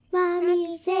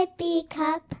sippy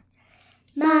cup.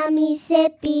 Mommy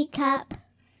sippy cup.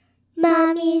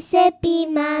 Mommy sippy,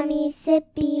 mommy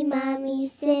sippy, mommy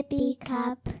sippy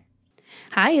cup.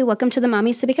 Hi, welcome to the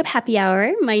Mommy Sippy Cup Happy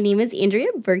Hour. My name is Andrea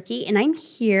Berkey, and I'm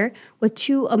here with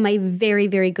two of my very,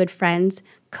 very good friends,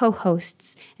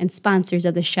 co-hosts, and sponsors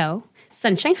of the show,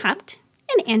 Sunshine Hopped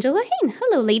and Angela Hain.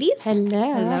 Hello, ladies.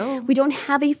 Hello. We don't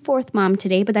have a fourth mom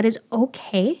today, but that is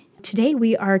okay. Today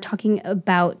we are talking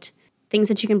about things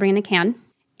that you can bring in a can,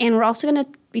 and we're also going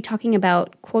to be talking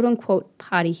about quote-unquote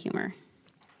potty humor.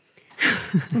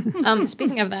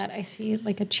 Speaking of that, I see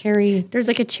like a cherry. There's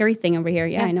like a cherry thing over here.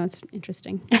 Yeah. I know, it's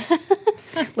interesting.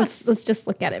 Let's just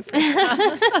look at it first.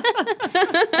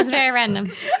 It's very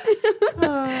random.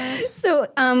 So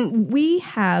we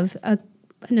have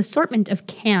an assortment of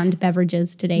canned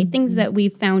beverages today, things that we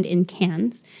found in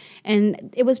cans.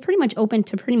 And it was pretty much open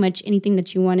to pretty much anything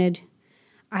that you wanted.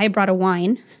 I brought a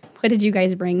wine. What did you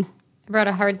guys bring? I brought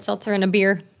a hard seltzer and a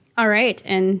beer. All right.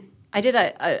 And I did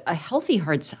a healthy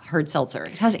hard seltzer.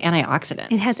 It has antioxidants.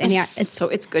 it has so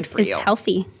it's good for you. It's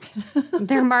healthy.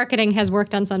 Their marketing has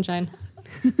worked on Sunshine.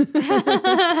 Well,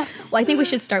 I think we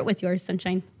should start with yours,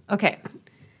 Sunshine. Okay.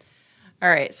 All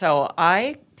right. So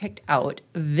I picked out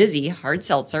Vizzy hard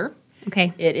seltzer.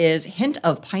 Okay. It is hint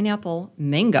of pineapple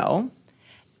mango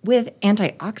with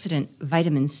antioxidant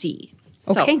vitamin C.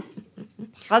 Okay. So,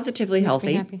 positively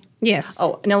healthy. Happy. Yes.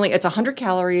 Oh, and it's 100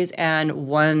 calories and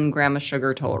 1 gram of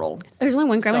sugar total. There's only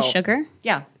 1 gram of So, sugar?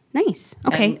 Yeah. Nice.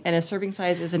 Okay. And a serving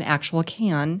size is an actual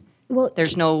can. Well,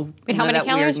 There's no Wait, how none many of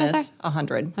that calories was weirdness. there?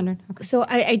 100. 100. Okay. So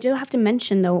I do have to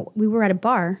mention, though, we were at a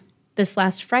bar this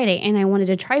last Friday, and I wanted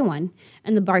to try one.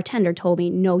 And the bartender told me,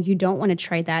 no, you don't want to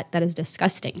try that. That is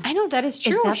disgusting. I know, that is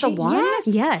true. Is that the one? Yes.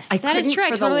 Yes. That is couldn't true. I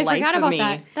for the totally life forgot of about me.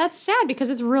 that. That's sad because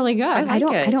it's really good. I like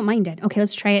it. I don't mind it. Okay,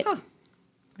 let's try it. All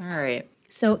right.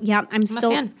 So yeah, I'm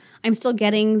still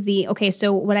getting the, okay,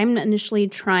 so what I'm initially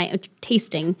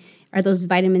tasting are those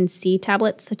vitamin C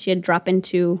tablets that you drop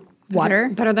into water.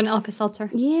 Better than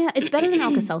Alka-Seltzer. Yeah, it's better than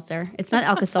Alka-Seltzer. It's not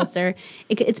Alka-Seltzer.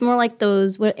 It's more like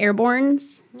those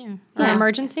Airbornes Yeah. Or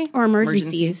emergency. or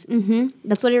emergencies.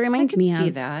 That's what it I reminds can me see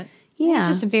of. that. Yeah. It's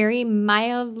just very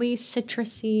mildly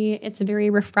citrusy. It's very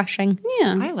refreshing.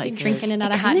 Yeah. I like Drinking it. it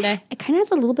on a hot day. It kind of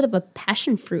has a little bit of a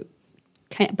passion fruit.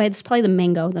 But it's probably the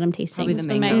mango that I'm tasting. Probably the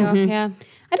The mango. mango. Yeah.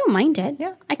 I don't mind it.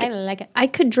 Yeah. I like it. I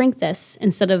could drink this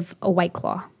instead of a White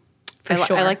Claw. For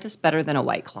sure. I like this better than a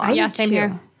White Claw. I Yeah, do same too.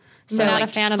 here. So I'm not I a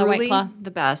fan of the White Truly Claw.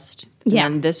 the best. Yeah.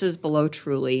 And this is below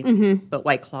Truly, but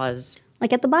White Claw is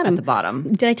Like at the bottom. at the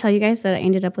bottom. Did I tell you guys that I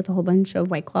ended up with a whole bunch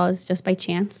of White Claws just by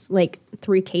chance? Like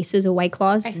 3 cases of White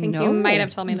Claws? I think No. you might have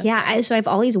told me this. Yeah, so I have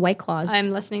all these White Claws. I'm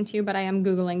listening to you, but I am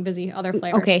Googling Vizzy other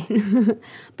flavors. Okay.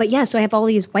 But yeah, so I have all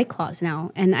these White Claws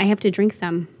now, and I have to drink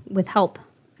them with help,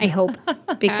 I hope,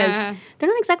 because they're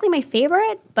not exactly my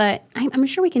favorite, but I'm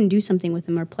sure we can do something with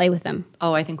them or play with them.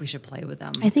 Oh, I think we should play with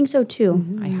them. I think so too.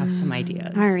 I have some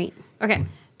ideas. All right. Okay.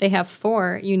 They have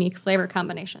 4 unique flavor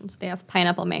combinations. They have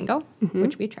pineapple mango,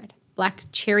 which we tried. Black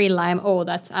cherry lime. Oh,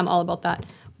 I'm all about that.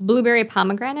 Blueberry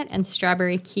pomegranate and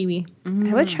strawberry kiwi.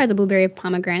 I would try the blueberry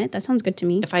pomegranate. That sounds good to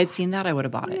me. If I had seen that, I would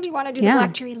have bought I it. really want to do Yeah. the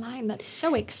black cherry lime. That's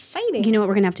so exciting. You know what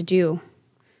we're going to have to do?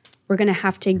 We're going to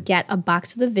have to get a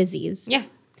box of the Vizzies. Yeah.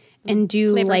 And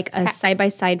do Flavor like a pack.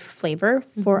 side-by-side flavor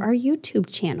for our YouTube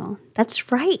channel.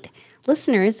 That's right.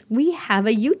 Listeners, we have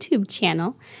a YouTube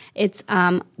channel. It's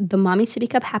the Mommy Sippy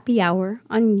Cup Happy Hour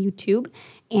on YouTube.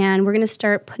 And we're going to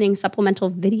start putting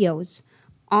supplemental videos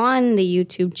on the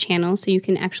YouTube channel so you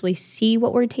can actually see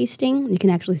what we're tasting. You can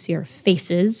actually see our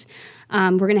faces.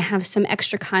 We're going to have some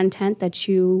extra content that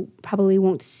you probably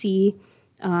won't see,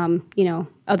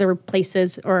 other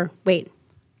places. Or wait,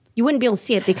 you wouldn't be able to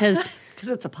see it because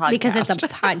It's a podcast. because it's a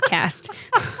podcast.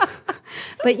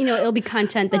 But, it'll be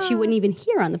content that you wouldn't even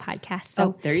hear on the podcast.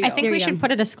 So there you I go. think we should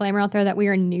put a disclaimer out there that we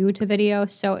are new to video.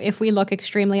 So if we look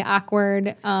extremely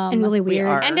awkward and really weird.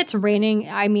 are. and it's raining,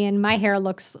 I mean, my hair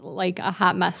looks like a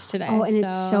hot mess today. Oh, and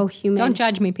it's so humid. Don't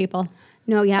judge me, people.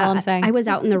 No, yeah. all I'm saying. I was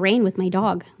out in the rain with my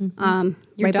dog.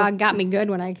 Your right dog got me good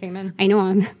when I came in. I know,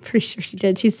 I'm pretty sure she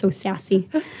did. She's so sassy.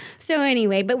 So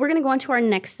anyway, but we're going to go on to our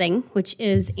next thing, which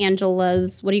is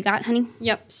Angela's, what do you got, honey?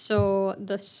 Yep. So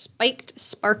the spiked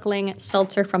sparkling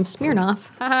seltzer from Smirnoff.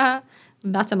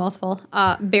 That's a mouthful.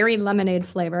 Berry lemonade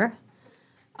flavor.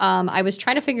 I was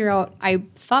trying to figure out, I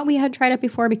thought we had tried it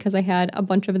before because I had a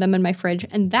bunch of them in my fridge.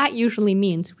 And that usually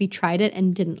means we tried it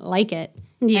and didn't like it.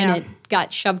 Yeah. And it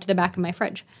got shoved to the back of my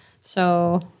fridge.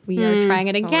 So we are trying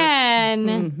it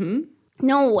again.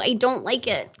 No, I don't like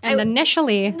it. And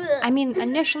initially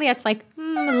it's like,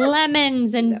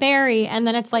 lemons and berry, and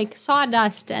then it's like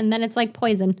sawdust, and then it's like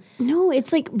poison. No,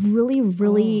 it's like really,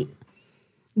 really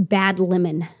bad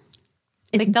lemon.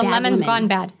 It's Like the bad lemon's lemon. gone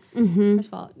bad. First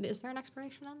of all, is there an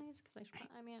expiration on these? 'Cause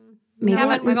I mean,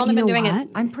 Maybe. we've only You been know doing what? it.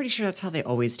 I'm pretty sure that's how they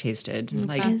always tasted.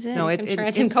 Like, Is it? no, I'm sure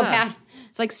it didn't go bad.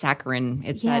 It's like saccharin.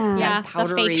 It's Yeah. that Yeah, the fake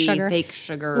powdery sugar. fake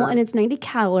sugar. Well, and it's 90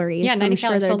 calories. Yeah, so 90 I'm sure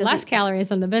calories, that so it less doesn't- calories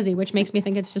than the Vizzy, which makes me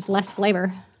think it's just less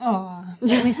flavor.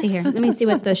 Let me see here. Let me see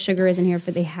what the sugar is in here if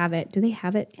they have it. Do they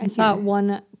have it? I saw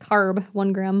 1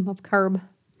 gram of carb.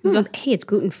 Hey, it's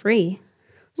gluten free.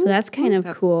 So that's kind of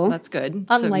cool. That's good.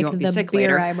 so Unlike you won't be the sick beer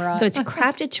later. I brought. So it's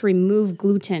crafted to remove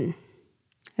gluten.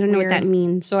 I don't know what that Weird.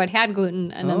 means. So it had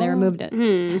gluten, and then they removed it.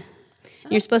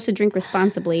 You're supposed to drink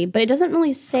responsibly, but it doesn't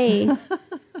really say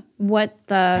what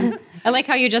the I like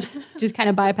how you just kind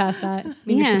of bypass that. I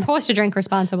mean, Yeah. You're supposed to drink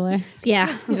responsibly.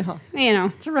 yeah, you know.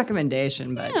 It's a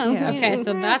recommendation, but yeah. Okay,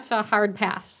 so that's a hard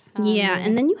pass. Yeah,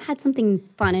 and then you had something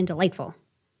fun and delightful.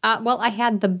 Well, I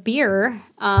had the beer,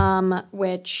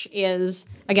 which is,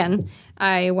 again,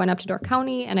 I went up to Door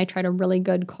County and I tried a really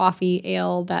good coffee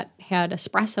ale that had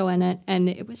espresso in it, and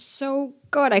it was so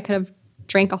good. I could have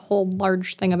drank a whole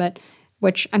large thing of it,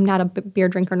 which I'm not a beer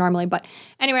drinker normally. But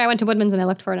anyway, I went to Woodman's and I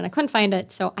looked for it and I couldn't find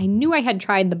it. So I knew I had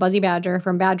tried the Buzzy Badger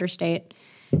from Badger State,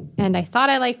 and I thought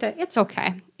I liked it. It's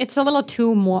okay. It's a little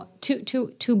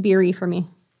too beery for me.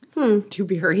 Too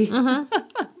beery.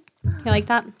 You like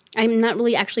that? I'm not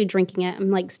really actually drinking it. I'm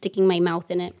like sticking my mouth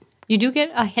in it. You do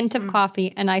get a hint of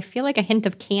coffee, and I feel like a hint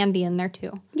of candy in there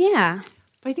too. Yeah.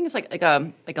 But I think it's like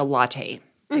a latte.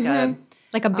 Like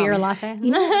Like a beer latte.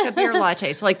 like a beer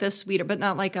latte. So like this sweeter, but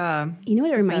not like a You know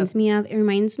what it reminds me of? It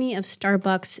reminds me of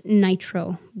Starbucks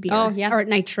Nitro beer. Oh, yeah. Or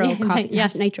Nitro coffee.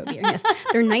 Yes. Nitro beer, yes.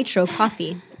 They're Nitro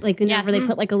coffee. Like whenever Yes. they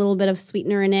put like a little bit of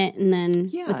sweetener in it and then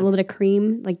Yeah. with a little bit of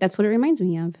cream. Like that's what it reminds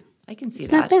me of. I can see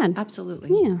It's that. not bad. Absolutely.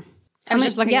 Yeah. I was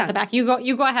just looking yeah. at the back. You go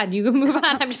ahead. You move on.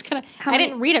 I'm just gonna. I many-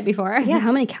 didn't read it before. Yeah,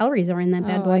 how many calories are in that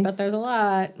bad Oh, boy? but there's a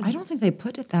lot. I don't think they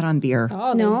put that on beer.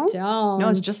 Oh, No? they don't. No,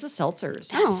 it's just the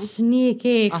seltzers. Oh.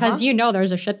 Sneaky, because you know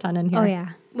there's a shit ton in here. Oh yeah.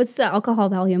 What's the alcohol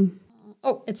volume?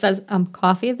 Oh, it says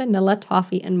coffee, vanilla,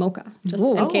 toffee, and mocha. Just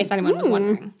in case anyone was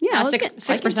wondering. Yeah, I was get-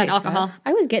 6% taste alcohol.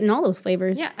 I was getting all those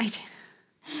flavors. Yeah,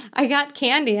 I got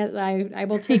candy. I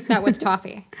will take that with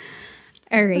toffee.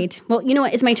 All right. Well, you know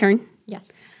what? It's my turn.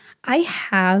 Yes. I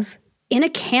have in a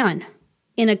can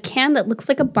that looks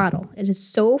like a bottle. It is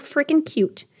so freaking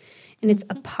cute. And it's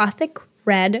Apothic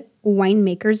Red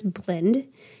Winemaker's Blend.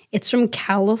 It's from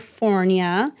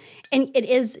California. And it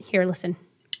is, here, listen.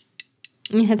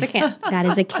 It's a can. That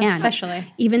is a can.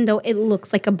 Officially. Even though it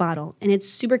looks like a bottle. And it's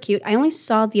super cute. I only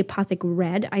saw the Apothic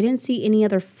Red. I didn't see any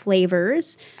other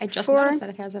flavors. I just for- noticed that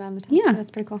it has it on the top. Yeah.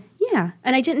 That's pretty cool. Yeah.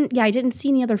 And I didn't see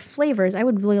any other flavors. I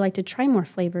would really like to try more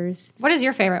flavors What is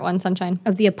your favorite one, Sunshine?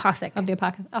 of the Apothic. Of the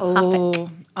Apothic? Oh,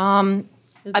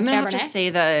 I'm gonna have to Cabernet? say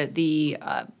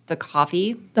the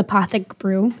coffee, The Apothic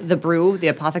Brew. the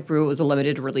Apothic brew was a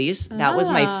limited release. That was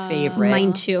my favorite.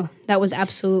 Mine too. That was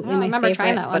absolutely I my remember favorite.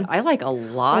 trying that one. But I like a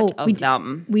lot we of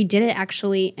them. We did it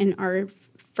actually in our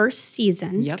first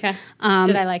season. Yep. Okay.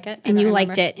 Did I like it? I And don't you remember.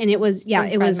 liked it. And it was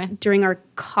Didn't it was surprise me. during our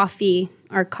coffee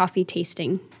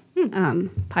tasting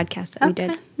podcast that we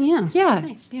did. Yeah. Yeah,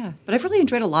 Nice. yeah. But I've really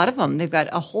enjoyed a lot of them. They've got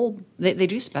a whole. They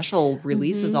do special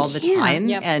releases all the Yeah. time,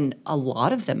 Yep. and a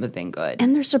lot of them have been good.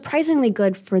 And they're surprisingly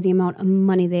good for the amount of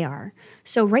money they are.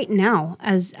 So right now,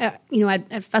 as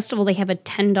at festival, they have a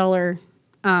 $10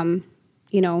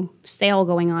 sale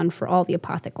going on for all the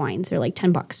Apothic wines. They're like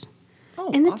 $10.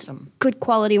 Oh, And it's awesome! good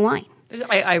quality wine.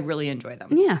 I really enjoy them.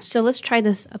 Yeah. So let's try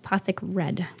this Apothic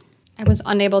Red. I was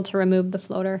unable to remove the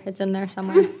floater. It's in there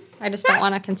somewhere. I just don't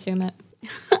want to consume it.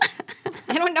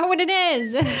 I don't know what it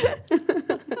is,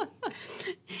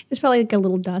 It's probably like a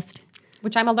little dust.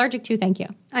 which I'm allergic to. Thank you.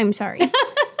 I'm sorry.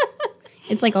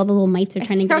 It's like all the little mites are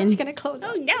trying to get Throat's in. gonna close.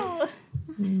 Oh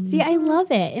no! See, I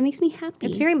love it. It makes me happy.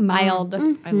 It's very mild.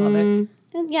 I love it.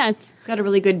 And yeah, it's It's got a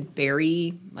really good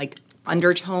berry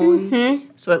undertone,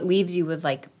 so it leaves you with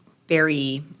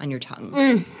berry on your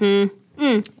tongue.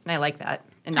 And I like that,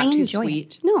 and not I too enjoy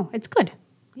sweet. it. No, it's good.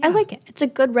 I like it. It's a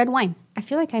good red wine. I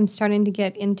feel like I'm starting to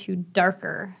get into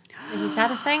darker. Is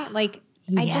that a thing?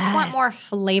 I just want more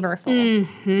flavorful.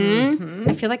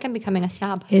 I feel like I'm becoming a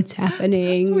snob. It's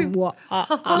happening. You have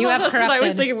That's what I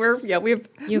was corrupted. thinking. We've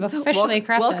You've officially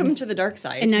corrupted. welcome to the dark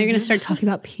side, And now you're going to start talking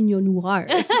about Pinot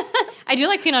Noirs. I do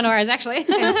like Pinot Noirs, actually.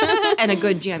 and a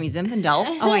good jammy Zinfandel.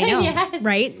 Oh, I know. Yes.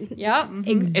 Right? Yep.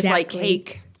 Exactly. It's like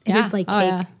cake. It is like cake.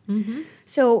 Oh, yeah.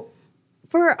 So,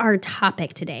 for our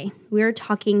topic today, we're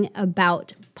talking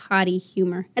about potty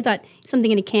humor. I thought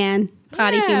something in a can,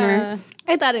 potty Yeah. humor.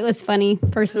 I thought it was funny,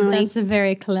 personally. That's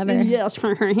very clever. Yes.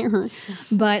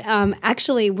 But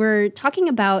actually, we're talking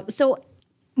about, so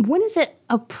when is it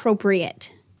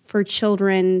appropriate for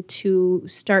children to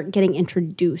start getting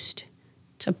introduced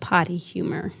to potty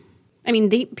humor? I mean,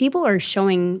 people are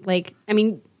showing,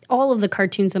 all of the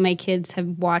cartoons that my kids have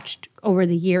watched over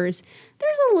the years,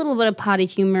 there's a little bit of potty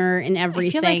humor in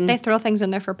everything. I feel like they throw things in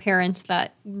there for parents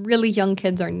that really young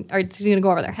kids are it's going to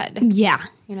go over their head. Yeah.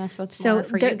 So it's more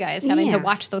for you guys having to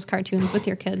watch those cartoons with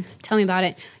your kids. Tell me about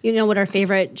it. You know what our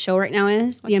favorite show right now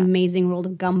is? The Amazing World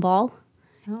of Gumball.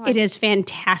 Oh, it is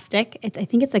fantastic. I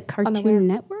think it's a Cartoon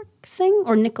Network thing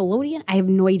or Nickelodeon. I have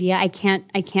no idea. I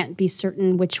can't be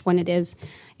certain which one it is.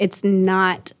 It's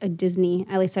not a Disney.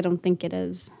 At least I don't think it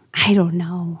is. I don't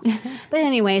know. But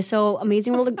anyway, so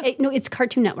Amazing World of... it's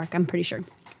Cartoon Network, I'm pretty sure.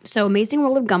 So Amazing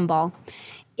World of Gumball.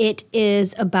 It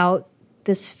is about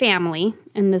this family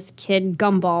and this kid,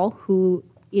 Gumball, who,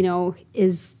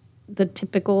 is the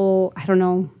typical,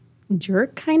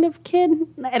 jerk kind of kid.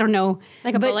 I don't know.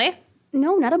 Like a bully?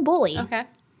 No, not a bully. Okay.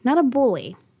 Not a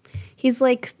bully. He's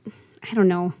like, I don't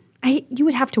know. You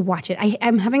would have to watch it.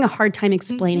 I'm having a hard time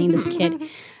explaining this kid.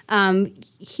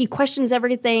 He questions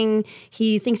everything.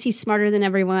 He thinks he's smarter than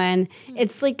everyone.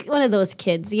 It's like one of those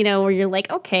kids, where you're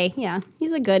like, okay, yeah,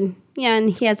 he's and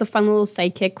he has a fun little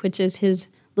sidekick, which is his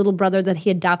little brother that he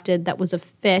adopted that was a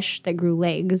fish that grew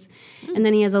legs. And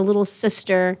then he has a little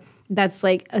sister that's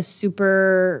like a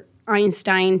super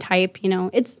Einstein type,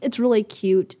 It's really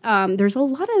cute. There's a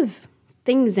lot of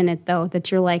things in it, though,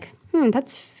 that you're like,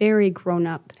 that's very grown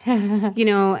up,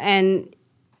 and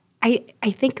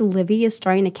I think Livy is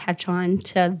starting to catch on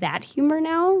to that humor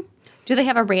now. Do they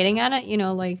have a rating on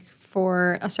it,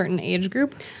 for a certain age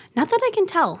group? Not that I can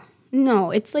tell.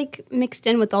 No, it's like mixed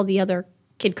in with all the other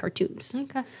kid cartoons.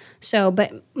 Okay. So,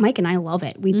 but Mike and I love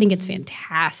it. We think it's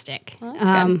fantastic. Well,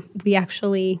 that's good. We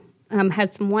actually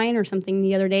had some wine or something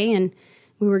the other day, and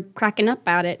we were cracking up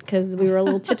about it because we were a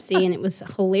little tipsy, and it was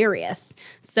hilarious.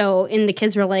 So, and the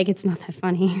kids were like, it's not that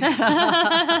funny.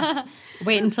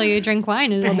 Wait until you drink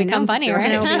wine and it'll become funny,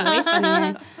 right? It'll be way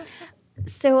funnier.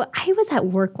 So I was at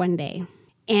work one day,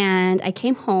 and I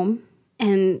came home,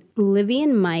 and Livy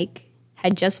and Mike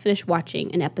had just finished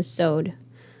watching an episode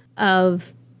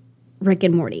of Rick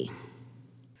and Morty.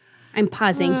 I'm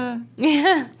pausing.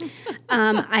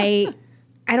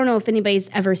 I don't know if anybody's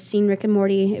ever seen Rick and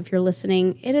Morty. If you're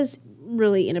listening, it is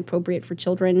really inappropriate for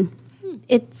children.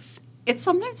 It's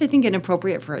sometimes I think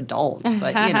inappropriate for adults,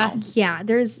 but yeah,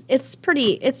 it's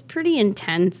pretty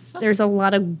intense. There's a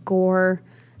lot of gore.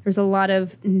 There's a lot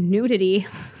of nudity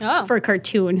for a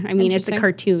cartoon. I mean, it's a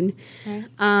cartoon.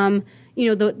 Right.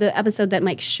 The episode that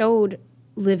Mike showed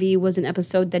Livy was an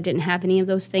episode that didn't have any of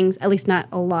those things. At least not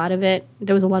a lot of it.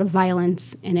 There was a lot of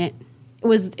violence in it. It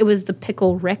was the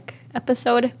Pickle Rick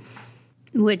episode,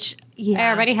 which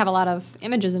I already have a lot of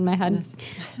images in my head. Yes.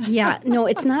 Yeah, no,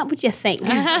 it's not what you think.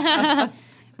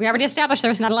 We already established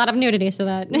there's not a lot of nudity, so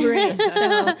that. Right.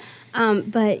 So,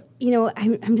 but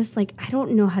I'm just like, I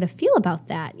don't know how to feel about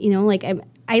that.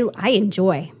 I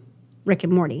enjoy Rick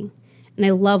and Morty, and I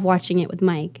love watching it with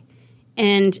Mike.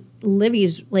 And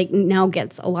Livy's now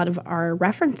gets a lot of our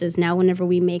references now whenever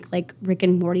we make Rick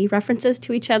and Morty references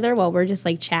to each other while we're just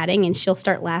chatting, and she'll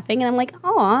start laughing, and I'm like,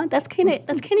 "Aw, that's kind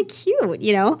of cute,"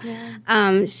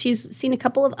 Yeah. She's seen a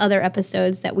couple of other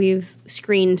episodes that we've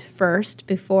screened first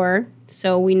before,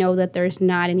 so we know that there's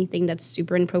not anything that's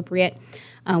super inappropriate.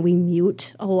 We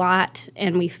mute a lot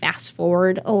and we fast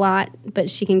forward a lot, but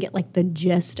she can get the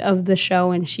gist of the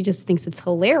show, and she just thinks it's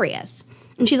hilarious.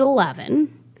 And she's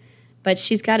 11. But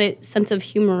she's got a sense of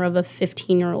humor of a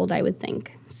 15-year-old, I would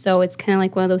think. So it's kind of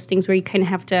like one of those things where you kind of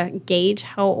have to gauge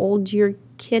how old your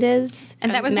kid is.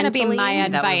 And that was going to be my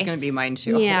advice. That was going to be mine,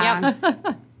 too. Yeah.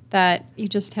 Yep. That you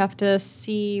just have to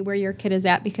see where your kid is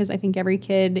at, because I think every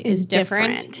kid is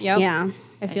different. Yep. Yeah.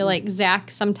 I feel like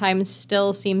Zach sometimes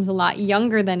still seems a lot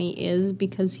younger than he is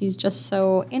because he's just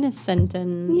so innocent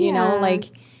and,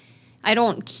 I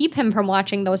don't keep him from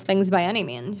watching those things by any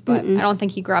means, but I don't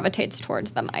think he gravitates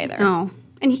towards them either. No.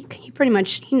 And he pretty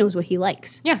much, he knows what he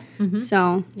likes. Yeah. Mm-hmm.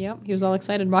 So. Yep. He was all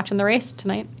excited watching the race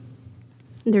tonight.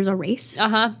 There's a race?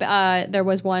 Uh-huh. There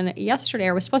was one yesterday,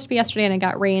 or was supposed to be yesterday, and it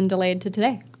got rain delayed to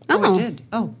today. Oh, it did?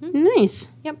 Oh.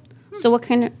 Nice. Yep. So what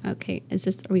kind of, are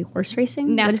we horse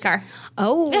racing? NASCAR.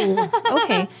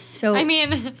 Okay. So. I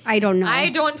mean. I don't know. I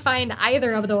don't find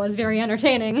either of those very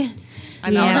entertaining. I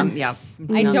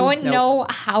don't know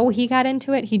how he got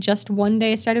into it. He just one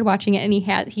day started watching it, and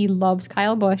he loves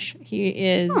Kyle Busch.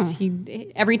 He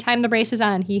every time the race is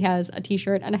on, he has a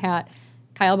T-shirt and a hat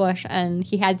Kyle Busch, and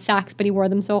he had socks, but he wore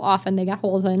them so often they got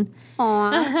holes in.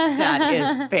 Aw, That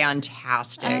is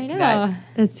fantastic. I know.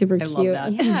 that's super I cute. love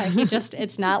that. Yeah,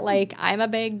 it's not like I'm a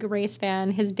big race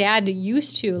fan. His dad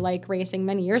used to like racing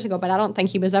many years ago, but I don't think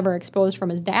he was ever exposed from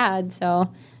his dad.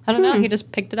 So I don't know. He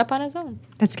just picked it up on his own.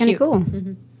 That's kind of cool.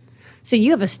 So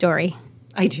you have a story.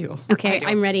 I do. Okay, I do.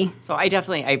 I'm ready. So I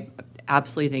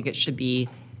absolutely think it should be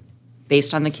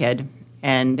based on the kid,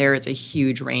 and there is a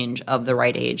huge range of the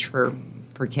right age for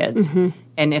kids.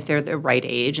 And if they're the right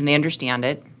age and they understand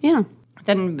it, Yeah.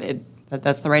 then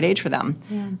that's the right age for them.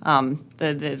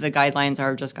 The guidelines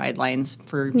are just guidelines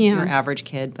for Yeah. your average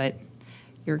kid, but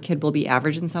your kid will be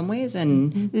average in some ways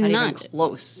and not even Not.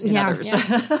 close in Yeah. others.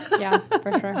 Yeah,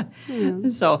 for sure.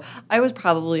 So I was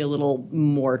probably a little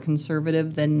more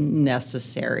conservative than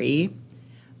necessary.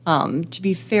 To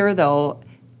be fair, though,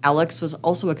 Alex was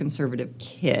also a conservative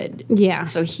kid. Yeah.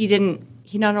 So he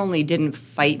not only didn't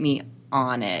fight me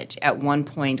on it, at one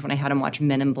point when I had him watch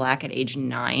Men in Black at age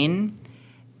 9,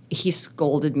 he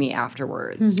scolded me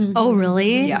afterwards. Oh,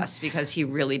 really? Yes, because he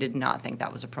really did not think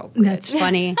that was appropriate. That's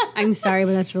funny. I'm sorry,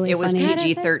 but that's really It was funny.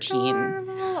 PG-13.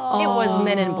 It was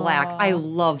Men in Black. I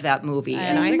love that movie,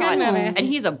 and It's I a good thought, movie. and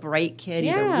he's a bright kid.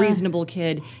 He's Yeah. a reasonable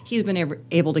kid. He's been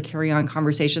able to carry on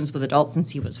conversations with adults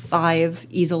since he was 5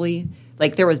 easily.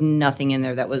 Like there was nothing in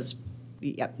there that was,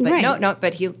 yeah. But Right.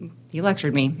 but he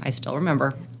lectured me. I still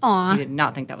remember. Aw. He did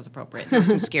not think that was appropriate. There was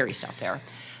some scary stuff there.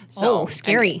 So Oh,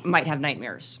 scary. and might have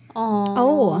nightmares.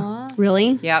 Oh,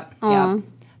 really? Yep. Aw. Yep.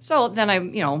 So then I,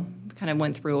 kind of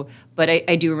went through, but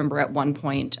I do remember at one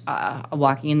point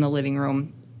walking in the living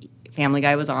room, Family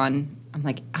Guy was on. I'm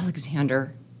like,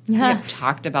 Alexander, we have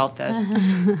talked about this.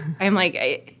 I'm like,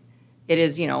 it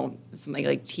is, something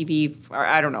like TV, or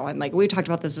I don't know. I'm like, we talked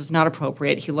about this. It's not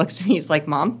appropriate. He looks at me. He's like,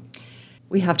 Mom,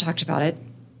 we have talked about it.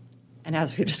 And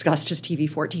as we discussed, his TV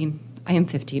 14. I am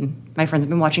 15. My friends have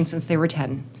been watching since they were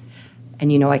 10.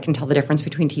 And I can tell the difference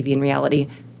between TV and reality.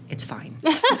 It's fine.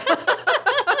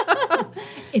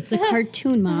 It's a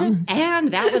cartoon, Mom. And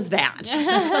that was that.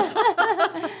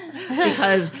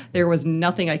 Because there was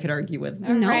nothing I could argue with.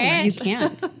 No, Right. you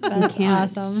can't. That's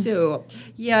awesome. So,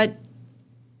 yeah,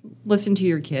 listen to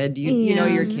your kid. You know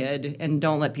Yeah. your kid, and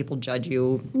don't let people judge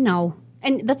you. No.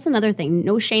 And that's another thing.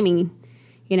 No shaming.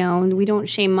 We don't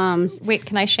shame moms. Wait,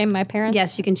 can I shame my parents?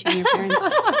 Yes, you can shame your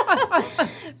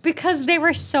parents. Because they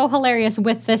were so hilarious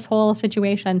with this whole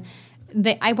situation.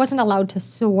 I wasn't allowed to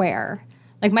swear.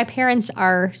 Like, my parents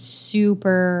are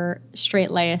super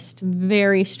straight-laced,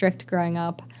 very strict growing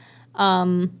up.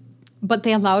 But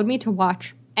they allowed me to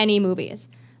watch any movies.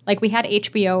 Like, we had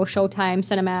HBO, Showtime,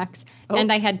 Cinemax,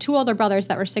 and I had 2 older brothers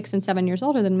that were 6 and 7 years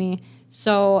older than me.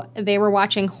 So they were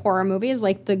watching horror movies,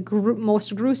 like the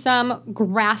most gruesome,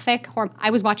 graphic horror. I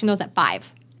was watching those at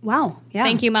 5. Wow. Yeah.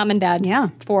 Thank you, Mom and Dad, Yeah.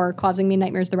 for causing me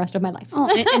nightmares the rest of my life. Oh,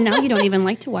 and now you don't even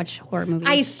like to watch horror movies.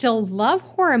 I still love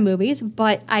horror movies,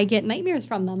 but I get nightmares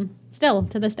from them still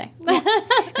to this day.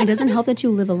 It doesn't help that you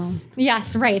live alone.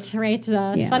 Yes, right.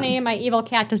 Yeah. Sonny, my evil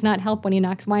cat, does not help when he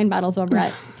knocks wine bottles over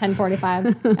at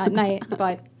 10:45 at night.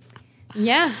 But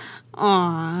yeah.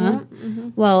 Aw.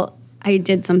 Well, I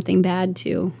did something bad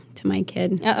to my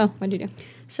kid. Uh-oh, what'd you do?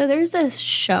 So there's this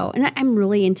show, and I'm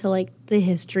really into like the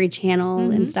History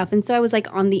Channel and stuff. And so I was like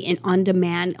on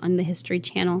demand on the History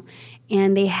Channel,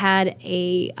 and they had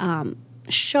a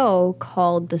show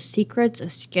called The Secrets of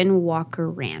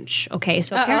Skinwalker Ranch. Okay,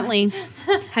 so apparently,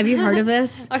 have you heard of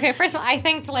this? Okay, first of all, I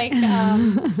think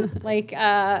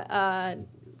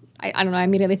I don't know, I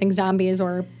immediately think zombies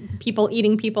or people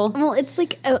eating people. Well, it's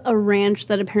like a ranch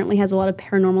that apparently has a lot of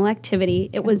paranormal activity.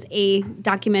 It was a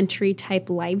documentary type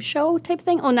live show type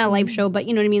thing. Oh, not a live show, but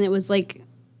you know what I mean? It was like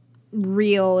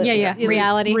real. Yeah, It was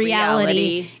reality.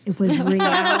 reality. It was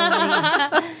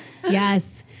reality.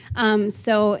 Yes.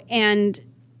 And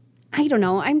I don't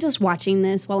know. I'm just watching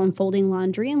this while I'm folding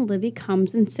laundry, and Livy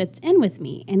comes and sits in with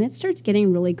me, and it starts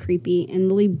getting really creepy, and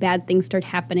really bad things start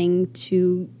happening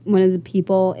to one of the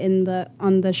people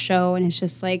on the show, and it's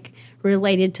just like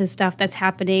related to stuff that's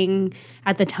happening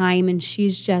at the time, and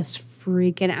she's just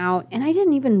freaking out. And I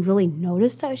didn't even really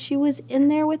notice that she was in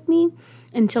there with me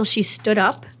until she stood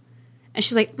up, and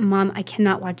she's like, "Mom, I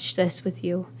cannot watch this with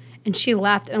you." And she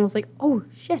laughed, and I was like, "Oh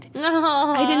shit!"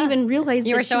 I didn't even realize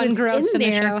You that were so she was engrossed in the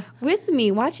there show. with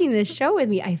me, watching this show with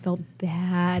me. I felt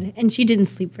bad, and she didn't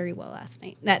sleep very well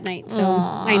that night. So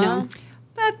I know.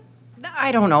 But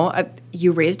I don't know.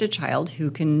 You raised a child who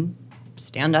can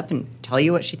stand up and tell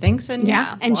you what she thinks, and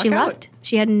And she walk out. left.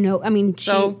 She had no. I mean,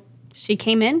 So- she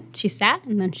came in, she sat,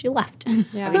 and then she left.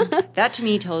 Yeah. That to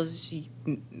me tells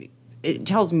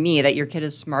me that your kid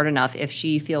is smart enough. If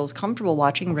she feels comfortable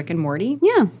watching Rick and Morty,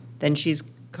 Yeah. then she's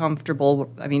comfortable.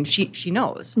 I mean, she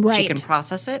knows. She Right. can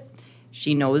process it.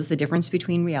 She knows the difference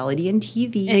between reality and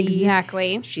TV.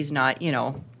 Exactly. She's not,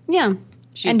 Yeah.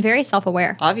 she's And very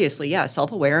self-aware. obviously,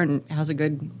 self-aware and has a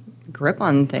good grip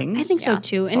on things. I think so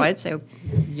too. So And, I'd say,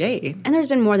 yay. and there's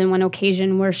been more than one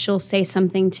occasion where she'll say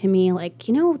something to me like,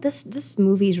 this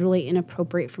movie is really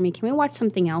inappropriate for me. Can we watch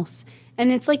something else?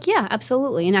 And it's like, yeah,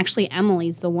 absolutely. And actually,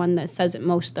 Emily's the one that says it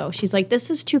most, though. She's like, this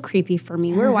is too creepy for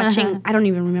me. We're watching, I don't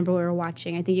even remember what we were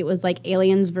watching. I think it was like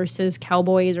Aliens versus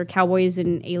Cowboys or Cowboys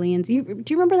and Aliens. Do you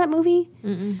remember that movie?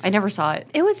 I never saw it.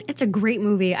 It's a great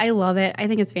movie. I love it. I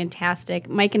think it's fantastic.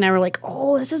 Mike and I were like,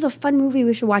 oh, this is a fun movie.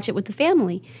 We should watch it with the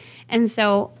family. And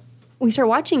so we started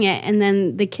watching it, and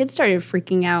then the kids started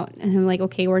freaking out. And I'm like,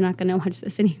 okay, we're not going to watch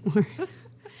this anymore.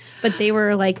 But they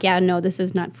were like, yeah, no, this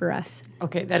is not for us.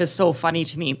 Okay, that is so funny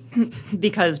to me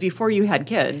because before you had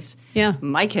kids, Yeah.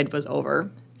 my kid was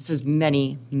over. This is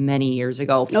many, many years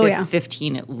ago. Oh, yeah.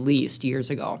 15 at least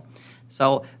years ago.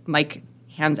 So Mike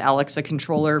hands Alex a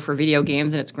controller for video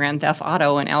games, and it's Grand Theft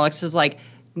Auto, and Alex is like,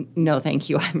 no, thank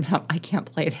you. I can't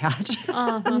play that.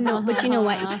 No, but you know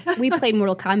what? We played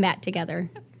Mortal Kombat together.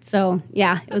 So,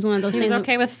 yeah, it was one of those He was things.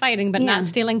 okay with fighting, but Yeah. not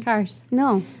stealing cars.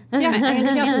 No. Yeah, I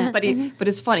understand that. But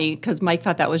it's funny because Mike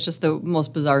thought that was just the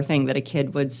most bizarre thing that a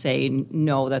kid would say,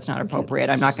 no, that's not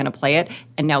appropriate. I'm not going to play it.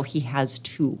 And now he has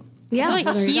two. Yeah. I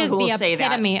feel like he is Who will the say that?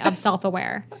 epitome of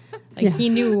self-aware. Like he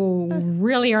knew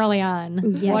really early on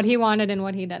what he wanted and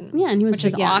what he didn't. Yeah, and he was which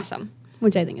is just- yeah. awesome.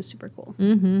 Which I think is super cool.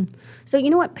 Mm-hmm. So you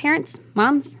know what, parents,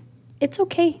 moms, it's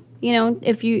okay.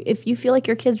 If you feel like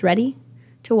your kid's ready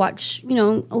to watch, a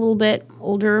little bit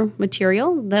older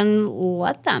material, then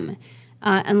let them,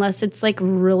 unless it's like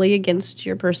really against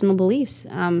your personal beliefs.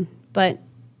 But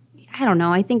I don't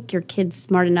know. I think your kid's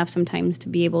smart enough sometimes to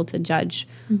be able to judge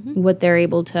what they're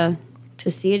able to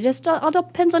see. It just all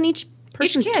depends on each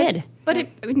person's kid. But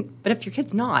if your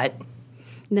kid's not,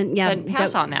 Then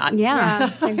pass on that. Yeah.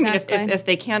 I mean, if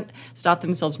they can't stop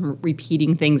themselves from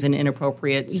repeating things in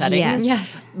inappropriate settings,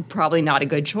 Yes. probably not a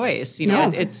good choice.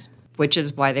 No. It's which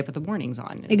is why they put the warnings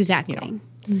on. It's, Exactly.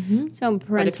 So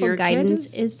parental your kid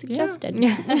guidance is- is suggested.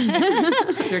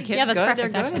 If your kid's Yeah, that's good,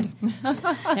 they're perfect,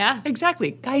 good. Yeah.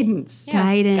 Exactly. Guidance.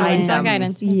 Guidance. Guide them.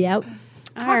 Guidance. Yep.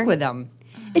 Talk with them.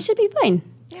 It should be fine.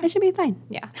 It should be fine.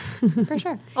 Yeah, for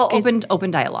sure. Well,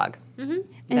 open dialogue. And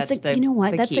That's it's the, you know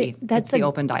what? the That's key. that's it's the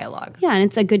open dialogue. Yeah, and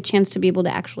it's a good chance to be able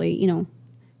to actually,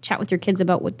 chat with your kids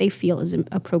about what they feel is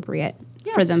appropriate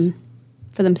for Yes. them,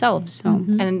 for themselves. So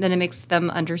And then it makes them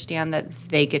understand that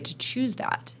they get to choose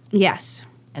that. yes,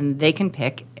 And they can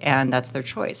pick, and that's their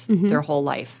choice, their whole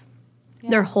life.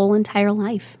 their whole entire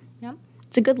life. Yep.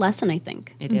 It's a good lesson, I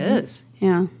think. It is.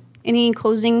 Yeah. Any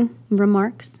closing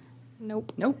remarks?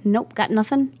 Nope. Nope, got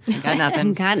nothing. Got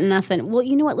nothing. Got nothing. Well,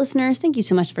 you know what, listeners? Thank you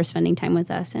so much for spending time with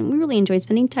us. And we really enjoyed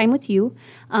spending time with you.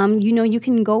 You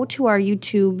can go to our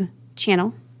YouTube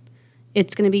channel.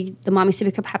 It's going to be the Mommy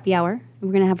Sippy Cup Happy Hour.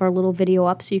 We're going to have our little video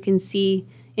up so you can see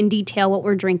in detail what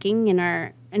we're drinking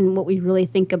and what we really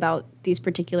think about these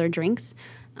particular drinks.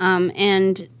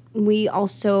 And we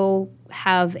also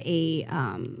have a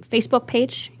Facebook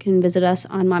page. You can visit us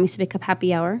on Mommy Sippy Cup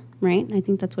Happy Hour, right? I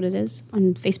think that's what it is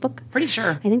on Facebook. Pretty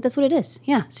sure. I think that's what it is.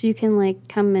 Yeah. So you can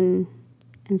come and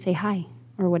say hi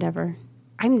or whatever.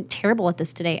 I'm terrible at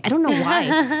this today. I don't know why.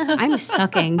 I'm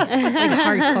sucking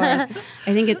hardcore.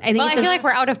 I think I feel like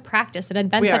we're out of practice. It had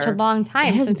been We such a are. long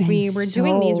time It has since been we were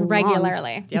doing these so long.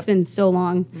 regularly. it's been so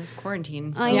long. This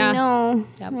quarantine. So. I Yeah. know.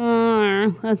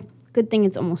 Yep. Good thing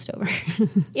it's almost over.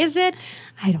 Is it?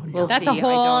 I don't know. We'll That's see. a I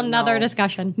whole don't nother know.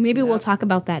 discussion. Maybe we'll talk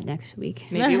about that next week.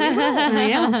 Maybe we will. I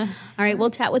know. All right. We'll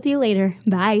chat with you later.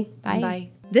 Bye. Bye.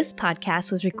 This podcast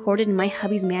was recorded in my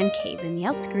hubby's man cave in the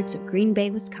outskirts of Green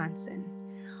Bay, Wisconsin.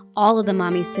 All of the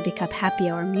Mommy Sippy Cup Happy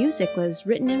Hour music was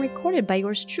written and recorded by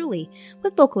yours truly,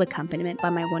 with vocal accompaniment by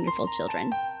my wonderful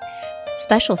children.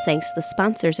 Special thanks to the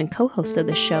sponsors and co-hosts of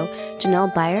the show,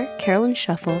 Janelle Byer, Carolyn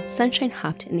Shuffle, Sunshine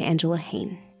Hopt, and Angela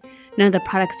Hain. None of the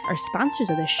products are sponsors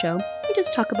of this show. We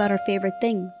just talk about our favorite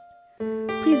things.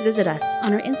 Please visit us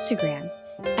on our Instagram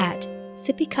at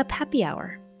Sippy Cup Happy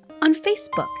Hour, on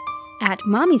Facebook at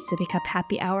Mommy Sippy Cup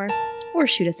Happy Hour, or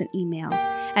shoot us an email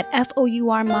at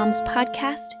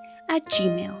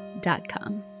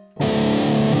fourmomspodcast@gmail.com.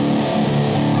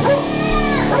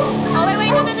 Oh,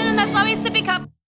 wait, no, that's Mommy's sippy cup.